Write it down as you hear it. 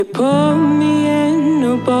Put me in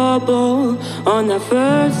a bubble on that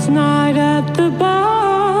first night at the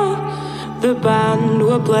bar. The band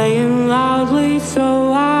were playing loudly,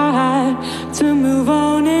 so I had to move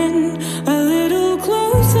on in a little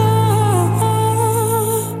closer.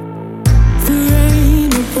 The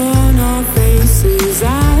rain upon our faces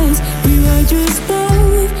as we were just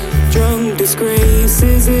both drunk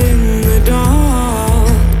disgraces in the dark,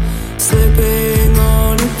 slipping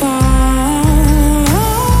on a path.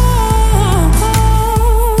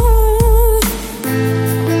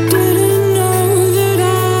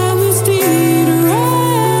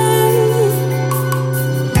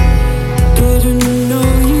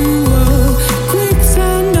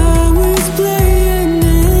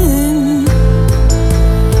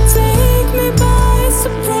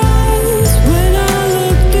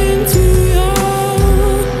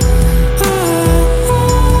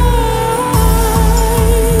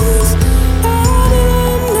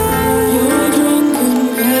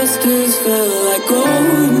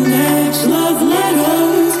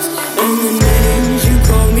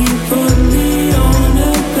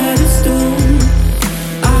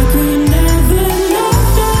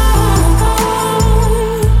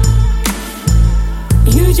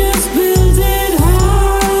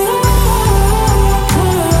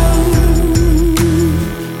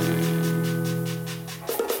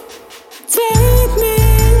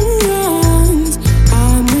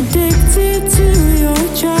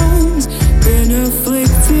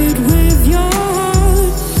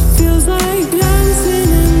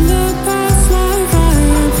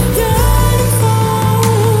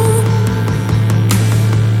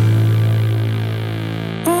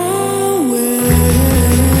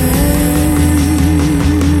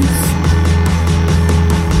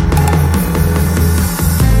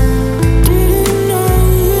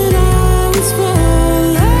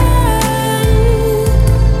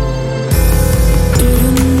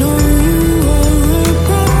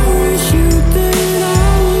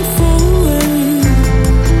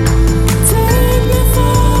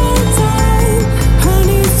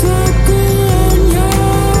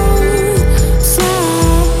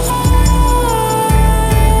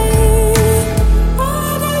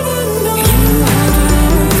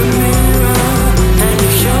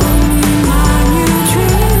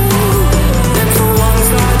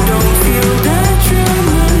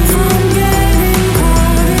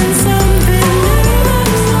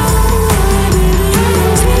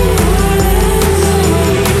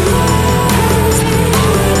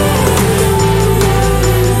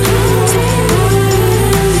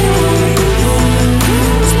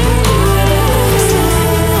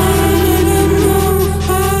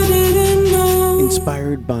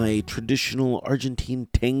 Traditional Argentine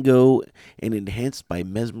tango and enhanced by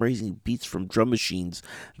mesmerizing beats from drum machines.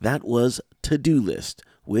 That was To-Do List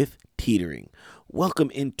with Teetering.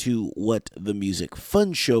 Welcome into What the Music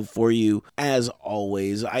Fun Show for you. As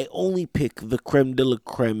always, I only pick the creme de la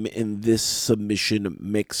creme in this submission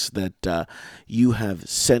mix that you have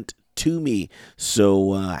sent to me.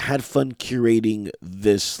 So had fun curating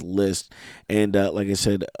this list. And like I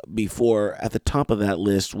said before, at the top of that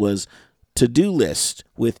list was To-Do List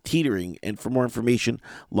with Teetering. And for more information,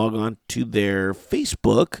 log on to their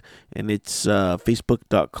Facebook, and it's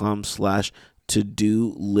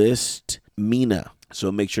facebook.com/to-do list Mina.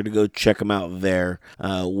 So make sure to go check them out there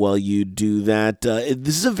while you do that.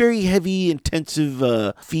 This is a very heavy,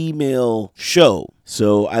 intensive female show.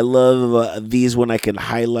 So I love these when I can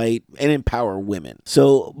highlight and empower women.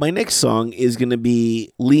 So my next song is going to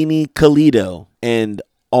be Lini Kalido and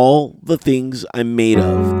All the Things I'm Made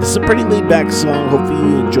Of. This is a pretty laid back song. Hopefully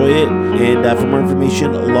you enjoy it. And for more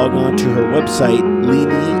information, log on to her website,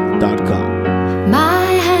 lini.com. My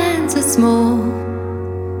hands are small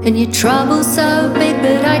and your trouble's so big,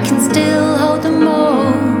 but I can still hold them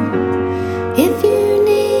all if you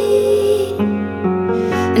need.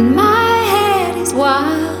 And my head is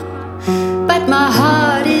wild, but my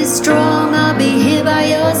heart is strong. I'll be here by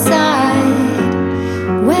your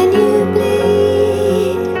side when you bleed.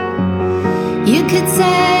 You could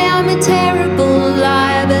say I'm a terrible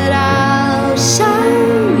liar, but I'll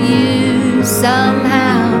show you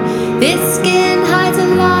somehow. This skin hides a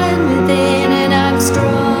lion within, and I'm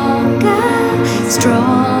stronger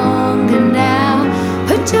now.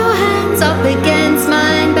 Put your hands up against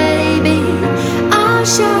mine, baby. I'll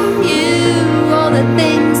show you all the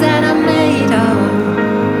things that I'm made of,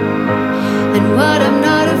 and what I'm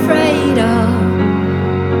not afraid of.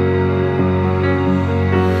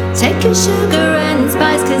 Take your sugar and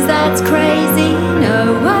spice, 'cause that's crazy.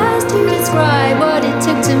 No words to describe what it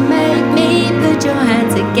took to make me. Put your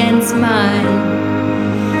hands against mine.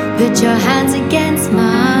 Put your hands against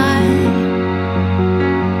mine.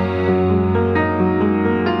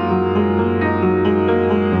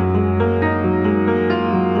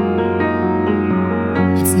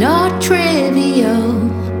 It's not trivial.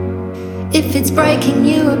 If it's breaking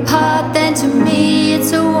you apart, then to me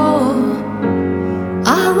it's a war.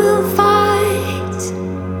 I will fight.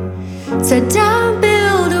 So don't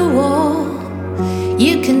build a wall.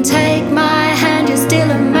 You can take my hand, you're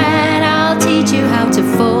still a man. I'll teach you how to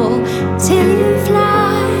fall till you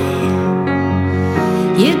fly.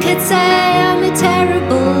 You could say I'm a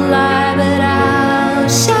terrible lie, but I'll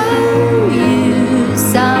show you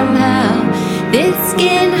somehow. This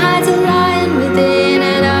skin hides a lion within,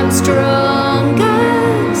 and I'm stronger,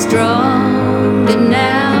 stronger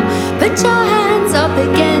now. Put your hands up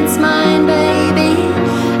against mine, baby.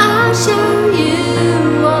 I'll show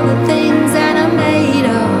you all the things that I'm made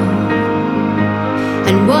of,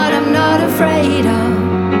 and what I'm not afraid of.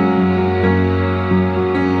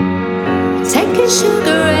 Take a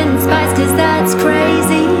sugar and spice, 'cause that's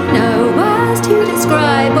crazy. No words to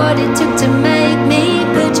describe what it took to make me.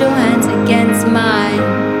 Put your hands against mine.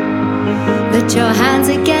 Put your hands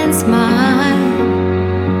against mine.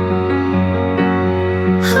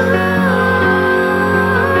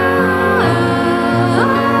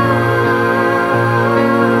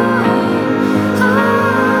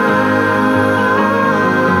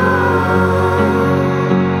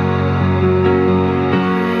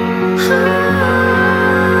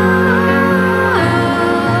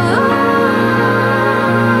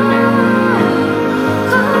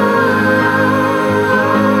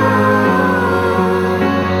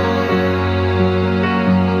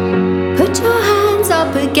 Put your hands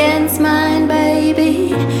up against mine,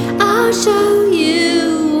 baby. I'll show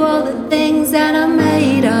you all the things that I'm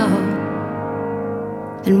made of,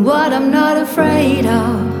 and what I'm not afraid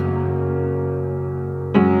of.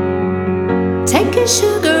 Take a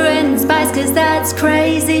sugar and spice, 'cause that's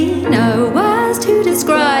crazy. No words to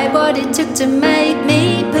describe what it took to make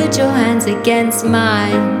me. Put your hands against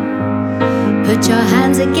mine. Put your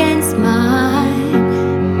hands against mine.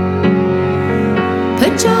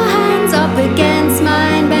 Put your hands up against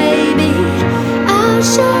mine, baby. I'll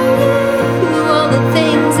show you all the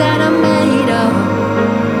things that I'm made of,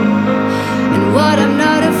 and what I'm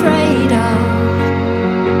not afraid of.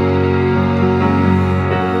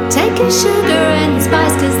 Take a sugar and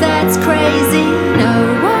spice, 'cause that's crazy. No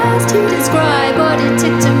words to describe what it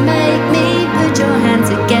took to make me. Put your hands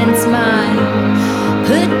against mine.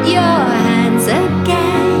 Put your hands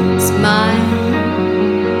against mine.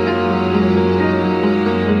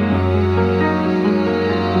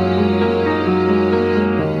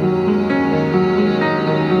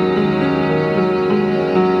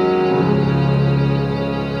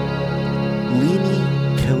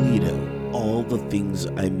 Things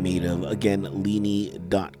I'm made of. Again,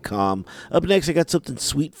 Leany.com. Up next, I got something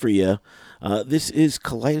sweet for you. This is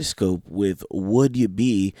Kaleidoscope with Would You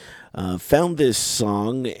Be. Found this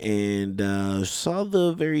song and saw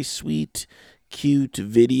the very sweet, cute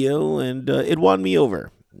video, and it won me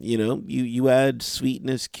over. You know, you add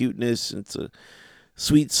sweetness, cuteness, it's a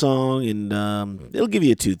sweet song, and it'll give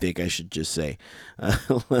you a toothache, I should just say.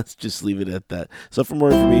 Let's just leave it at that. So for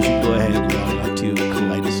more information, go ahead and log on to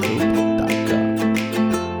kaleidoscope.com.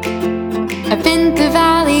 I've been through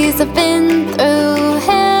valleys, I've been through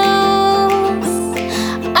hills.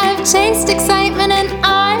 I've chased excitement and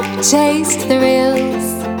I've chased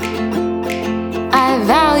thrills. I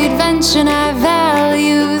value adventure and I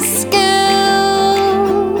value skills,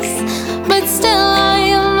 but still I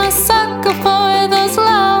am a sucker for those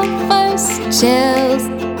lovers' chills.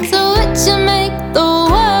 So would you make the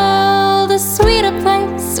world a sweeter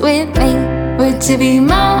place with me? Would you be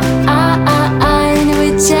mine?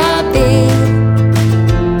 Would you be?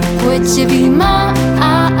 Would you be mine?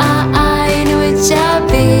 Would you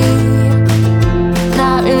be?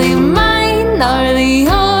 Not really mine, not really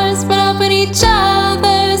yours, but open each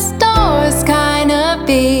other's doors, kinda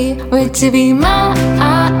be. Would you be mine?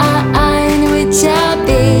 Would you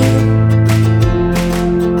be?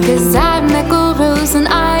 'Cause I've met gurus and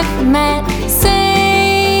I've met saints.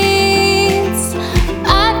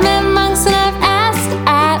 I've met monks and I've asked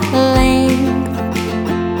at length,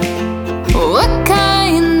 what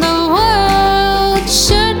kind of world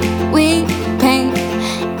should we paint?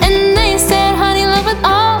 And they said, honey, love with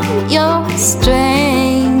all your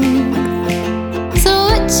strength. So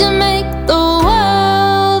would you make the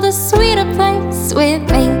world a sweeter place with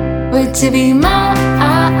me? Would you be mine?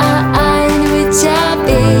 Would you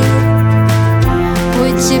be?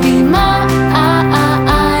 Would you be mine?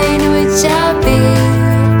 Would you be?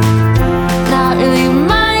 Not really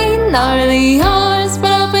mine, not really yours,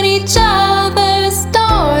 but open each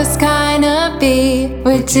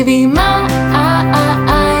Would you be mine?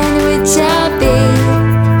 Would you be?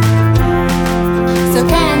 So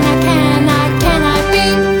can I be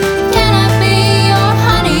your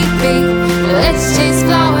honeybee? Let's chase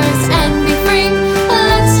flowers and be free.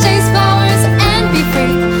 Let's chase flowers and be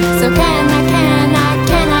free. So can I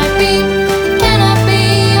be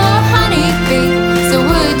your honeybee? So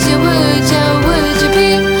would you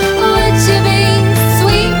be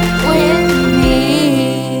sweet with me?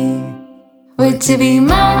 Would you be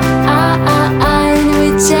mine?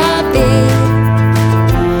 Would you be?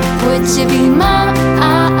 Would you be mine?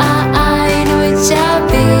 Would you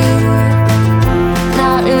be?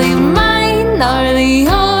 Not really mine, not really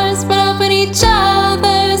yours, but open each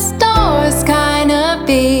other's doors, kinda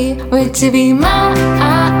be. Would you be mine?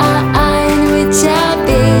 Would you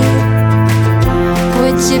be?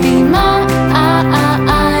 Would you be mine?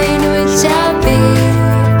 Would you be?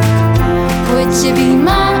 Would you be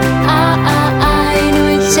mine?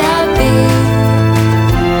 Would you be?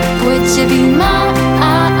 Would you be mine?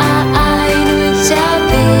 Would you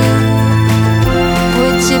be?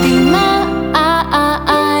 Would you be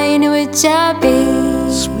mine? Would you be?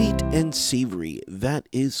 Sweet and savory. That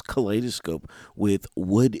is Kaleidoscope with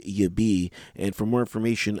Would You Be? And for more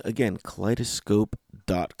information, again,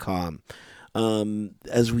 kaleidoscope.com.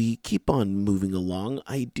 As we keep on moving along,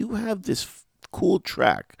 I do have this cool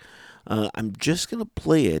track. I'm just going to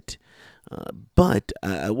play it, but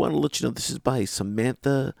I want to let you know this is by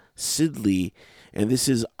Samantha Sidley, and this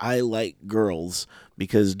is I Like Girls,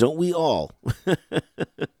 because don't we all?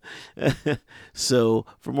 So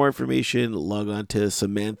for more information, log on to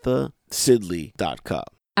SamanthaSidley.com.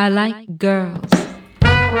 I like girls.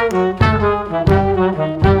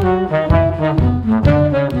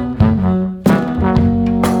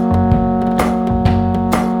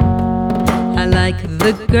 I like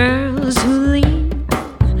the girls who lean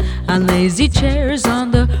on lazy chairs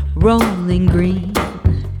on the rolling green.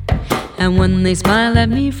 And when they smile at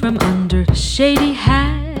me from under shady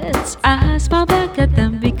hats, I smile back at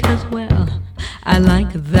them because, well, I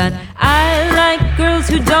like that. I like girls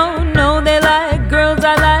who don't know they like girls.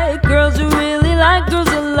 I like girls who really like girls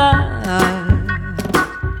a lot.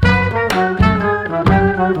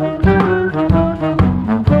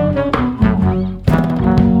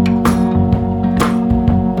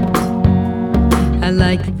 I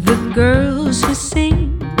like the girls who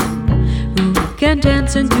sing, who can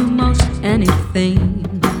dance and do most anything.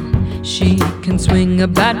 She can swing a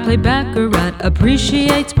bat, play baccarat,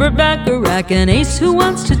 appreciates Burt Bacharach, an ace who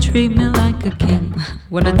wants to treat me like a king.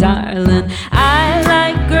 What a darling. I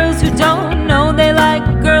like girls who don't know they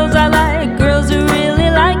like girls. I like girls who really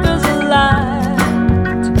like girls a lot.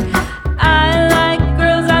 I like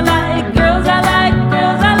girls, I like girls, I like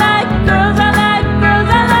girls, I like girls, I like girls,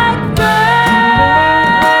 I like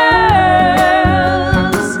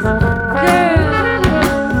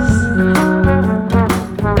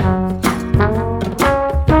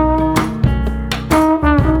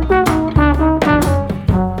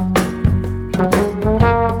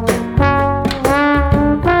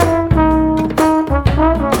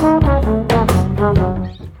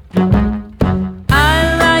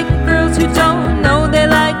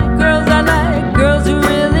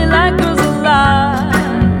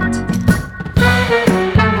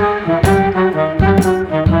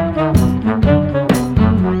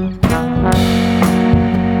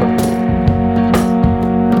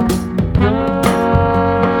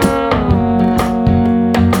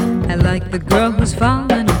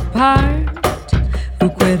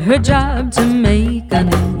her job to make a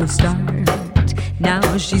new start.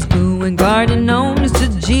 Now she's gluing garden gnomes to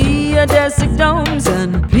geodesic domes,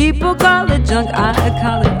 and people call it junk, I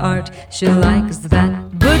call it art. She likes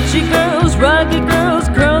that. Butchy girls, rugged girls,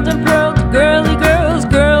 curled and pearled, girly girls,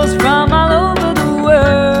 girls from all over the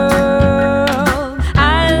world.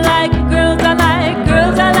 I like girls, I like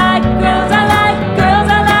girls, I like girls, I like girls,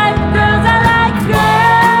 I like girls, I like girls.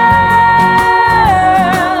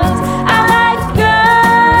 I like girls,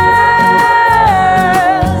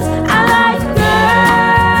 I like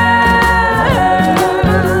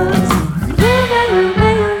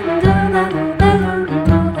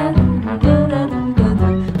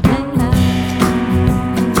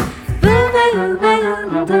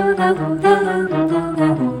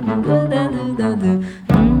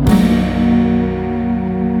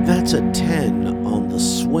That's a 10 on the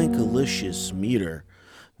Swankalicious meter.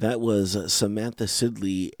 That was Samantha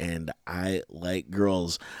Sidley and I Like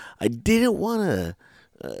Girls. I didn't want to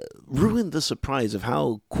ruined the surprise of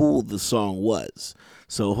how cool the song was.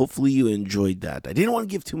 So hopefully you enjoyed that. I didn't want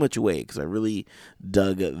to give too much away because I really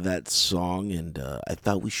dug that song, and I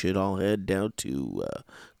thought we should all head down to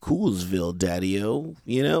Coolsville, Daddy-O,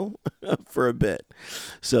 for a bit.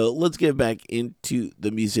 So let's get back into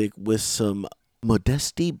the music with some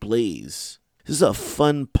Modesty Blaze. This is a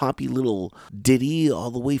fun, poppy little ditty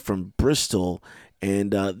all the way from Bristol.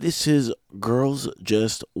 And this is Girls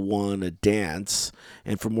Just Wanna Dance.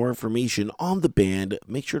 And for more information on the band,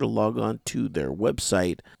 make sure to log on to their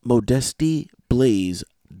website,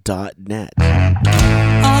 modestyblaze.net.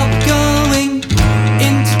 Are we going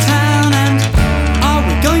into town, and are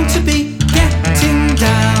we going to be getting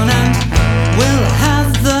down, and will I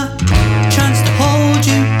have the chance to hold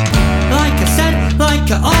you? Like I said,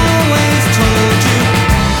 like I always told you,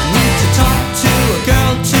 I need to talk to a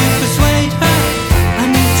girl to persuade her. I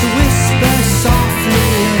need to whisper softly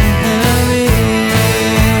in her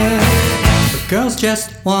ear. But girls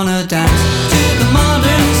just wanna dance to the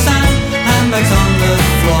modern sound, handbags on the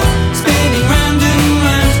floor, spinning round and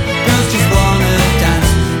round. Girls just wanna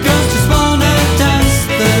dance, girls just wanna dance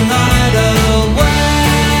the night away.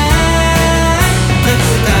 Let's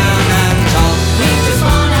sit down and talk. We just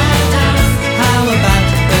wanna dance. How about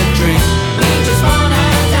a drink? We just wanna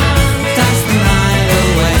dance. Dance the night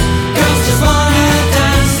away. Girls just wanna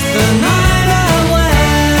dance the night away.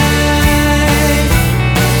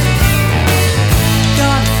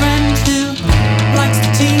 Got a friend who likes to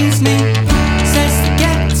tease me, says that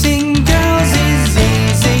getting girls is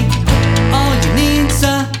easy. All you need's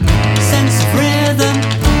a sense of rhythm,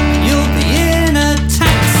 you'll be in a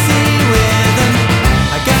taxi with them.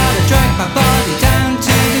 I gotta drag my body down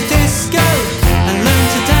to the disco and learn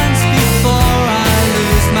to dance before I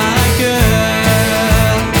lose my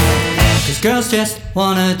girl. 'Cause girls just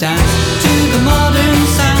wanna dance to the modern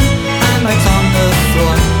sound, handbags on the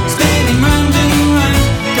floor, spinning round and round.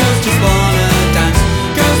 Girls just wanna dance,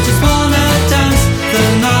 girls just wanna dance the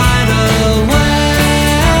night away.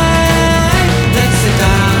 Let's sit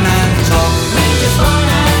down and talk. We just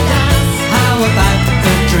wanna dance. How about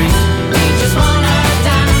the drink? We just wanna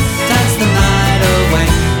dance. Dance the night away.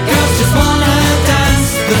 Girls just wanna dance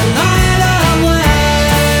the night away.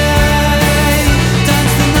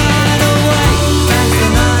 Dance the night away. Dance the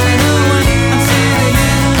night away. I'm sitting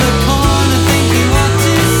in the corner thinking what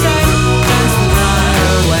to say. Dance the night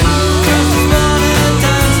away. Girls just wanna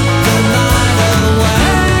dance the night away.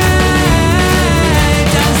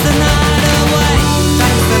 Dance the night away.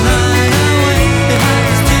 Dance the night away. It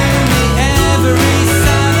happens to me every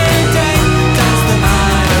Saturday. Dance the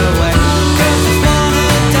night away. Girls just wanna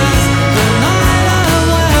dance the night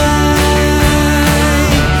away.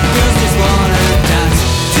 Girls just wanna dance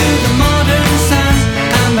to the modern sound,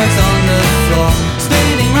 handbags on the floor,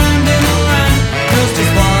 spinning round and round. Girls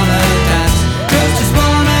just wanna dance. Girls just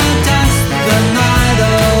wanna dance the night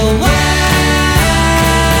away.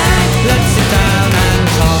 Let's sit down and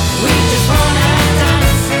talk. We just wanna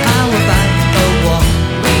dance. How about a walk?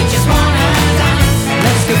 We just wanna dance.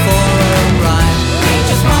 Let's go for a ride. We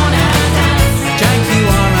just wanna dance.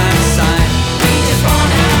 Jaguar outside. We just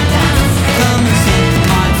wanna dance. Come and see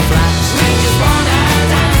my flat. We just wanna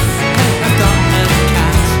dance. I've got a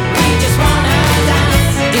cat. We just wanna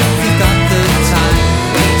dance. If you've got the time.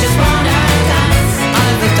 We just wanna dance.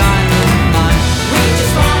 I've a diamond mine. We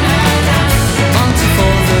just wanna dance. Monty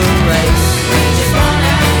for the race. We just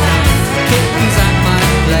wanna dance. Kittens at my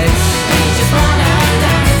place. We just wanna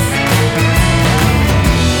dance.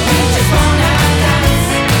 We just wanna dance.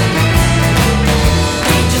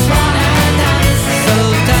 We just wanna dance. So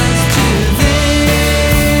dance to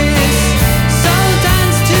this. So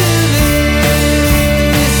dance to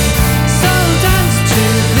this. So dance to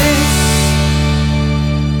this.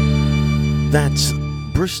 That's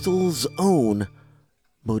Bristol's own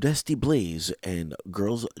Modesty Blaze and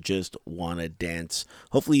Girls Just Wanna Dance.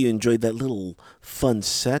 Hopefully you enjoyed that little fun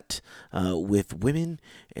set with women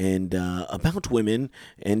and about women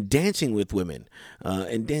and dancing with women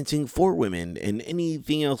and dancing for women and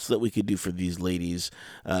anything else that we could do for these ladies.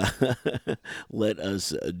 Let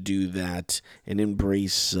us do that and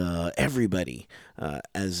embrace everybody,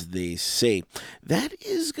 as they say. That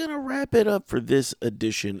is going to wrap it up for this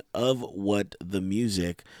edition of What the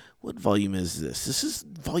Music. What volume is this? This is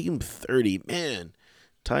volume 30. Man,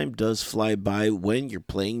 time does fly by when you're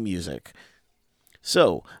playing music.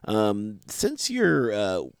 So, since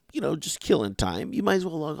you're, just killing time, you might as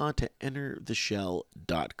well log on to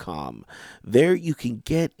entertheshell.com. There you can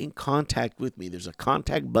get in contact with me. There's a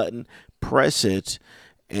contact button. Press it,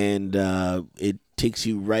 and it takes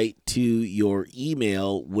you right to your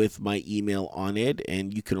email with my email on it,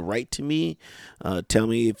 and you can write to me. Tell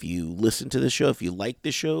me if you listen to the show, if you like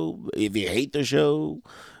the show, if you hate the show,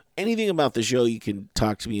 anything about the show you can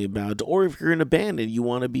talk to me about. Or if you're in a band and you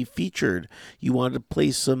want to be featured, you want to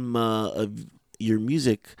play some of your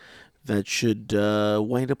music that should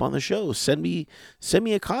wind up on the show, send me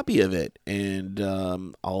a copy of it, and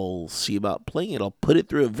I'll see about playing it. I'll put it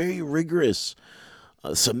through a very rigorous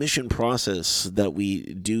submission process that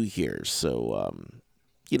we do here. So,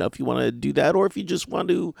 if you want to do that, or if you just want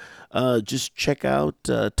to just check out,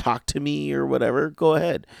 talk to me or whatever, go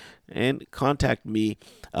ahead and contact me.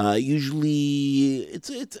 Usually,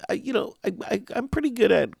 I'm pretty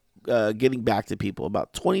good at getting back to people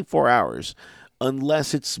about 24 hours,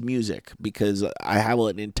 unless it's music, because I have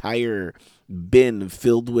an entire bin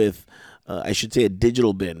filled with, I should say a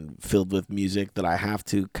digital bin filled with music that I have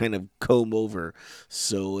to kind of comb over.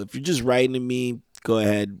 So if you're just writing to me, go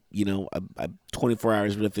ahead, I'm 24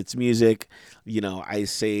 hours, but if it's music, I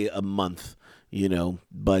say a month,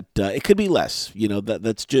 but it could be less,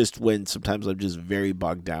 that's just when sometimes I'm just very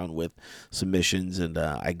bogged down with submissions and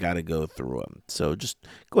I got to go through them. So just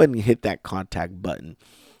go ahead and hit that contact button.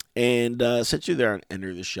 And since you're there on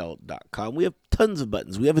entertheshell.com, we have tons of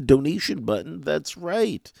buttons. We have a donation button. That's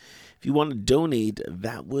right. If you want to donate,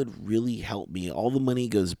 that would really help me. All the money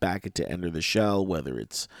goes back into Enter the Shell, whether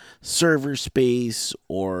it's server space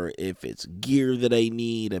or if it's gear that I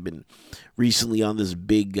need. I've been recently on this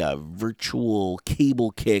big virtual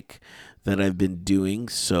cable kick that I've been doing.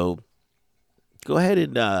 So go ahead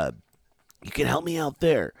and you can help me out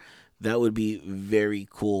there. That would be very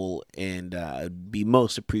cool and be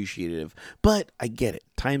most appreciative. But I get it.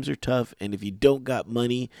 Times are tough, and if you don't got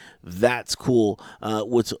money, that's cool.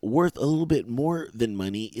 What's worth a little bit more than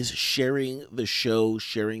money is sharing the show,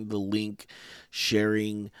 sharing the link.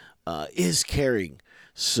 Sharing is caring.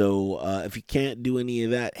 So if you can't do any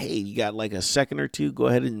of that, hey, you got like a second or two, go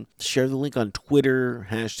ahead and share the link on Twitter,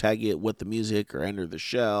 hashtag it What the Music or Enter the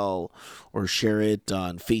Shell, or share it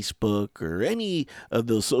on Facebook or any of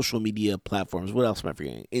those social media platforms. What else am I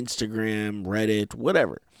forgetting? Instagram, Reddit,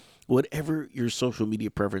 whatever. Whatever your social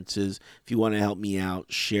media preference is, if you want to help me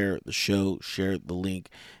out, share the show, share the link,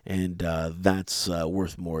 and that's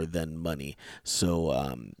worth more than money.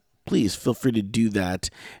 So please feel free to do that.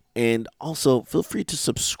 And also, feel free to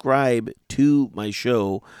subscribe to my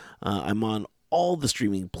show. I'm on all the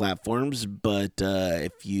streaming platforms, but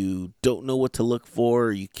if you don't know what to look for,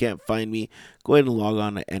 or you can't find me, go ahead and log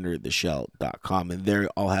on to entertheshell.com, and there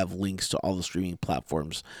I'll have links to all the streaming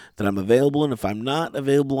platforms that I'm available. And if I'm not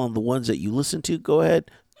available on the ones that you listen to, go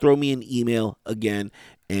ahead, throw me an email again,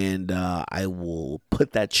 and I will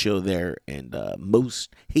put that show there and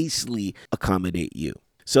most hastily accommodate you.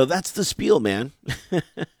 So that's the spiel, man.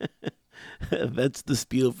 That's the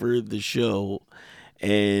spiel for the show.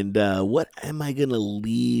 And what am I going to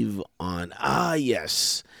leave on?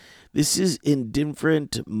 Yes. This is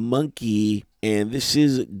Indifferent Monkey, and this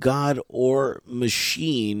is God or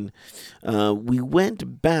Machine. We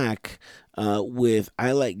went back with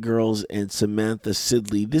I Like Girls and Samantha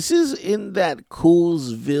Sidley. This is in that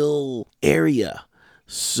Coolsville area.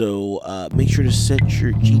 So make sure to set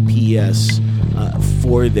your GPS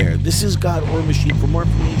for there. This is God or Machine. For more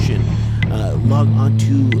information, log on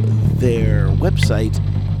to their website,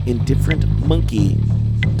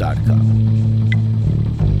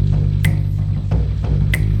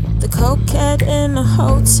 indifferentmonkey.com. The cokehead in a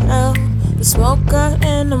hotel, the smoker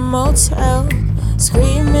in a motel,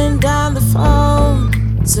 screaming down the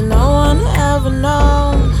phone so no one ever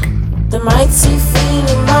known. The mighty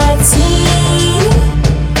feeling mighty,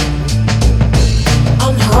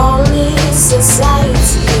 unholy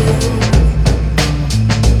society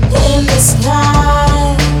in the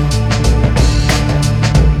sky,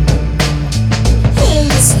 in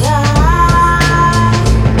the sky,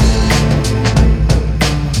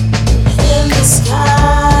 in the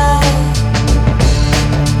sky,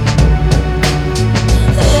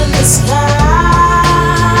 in the sky.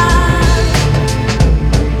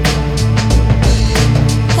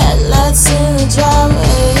 Headlights in the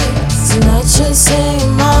driveway, tonight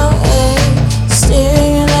chasing my way,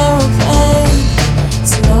 steering an aeroplane,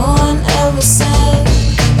 so no one ever said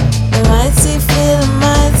the mighty feeling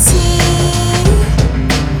mighty,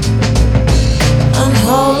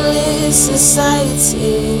 unholy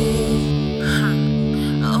society.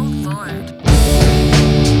 Oh Lord.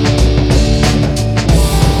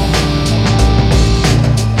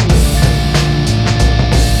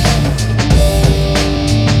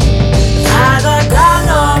 Either God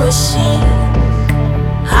or machine,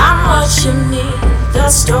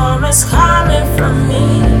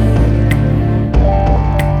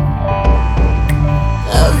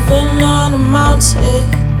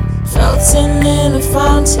 floating in a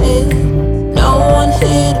fountain. No one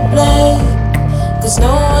here to blame, 'cause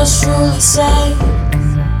no one's truly safe.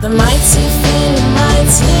 The mighty feeling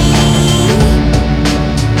mighty.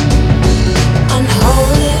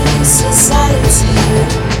 Unholy society.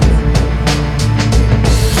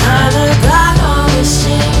 Kinda got on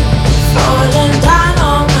machine. Falling down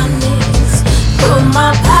on my knees. Put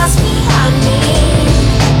my past behind me.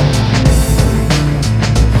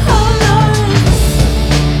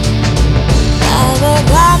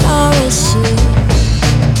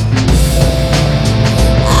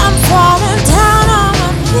 I'm falling down on my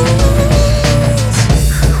knees.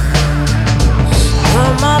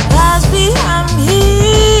 Put my past behind me.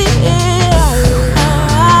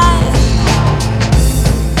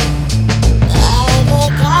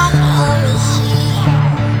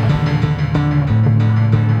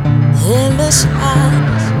 In the sky,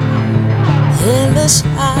 in the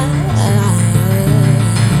sky.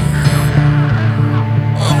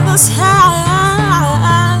 In the sky,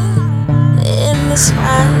 in the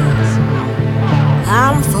sky,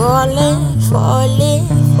 I'm falling, falling,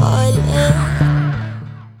 falling.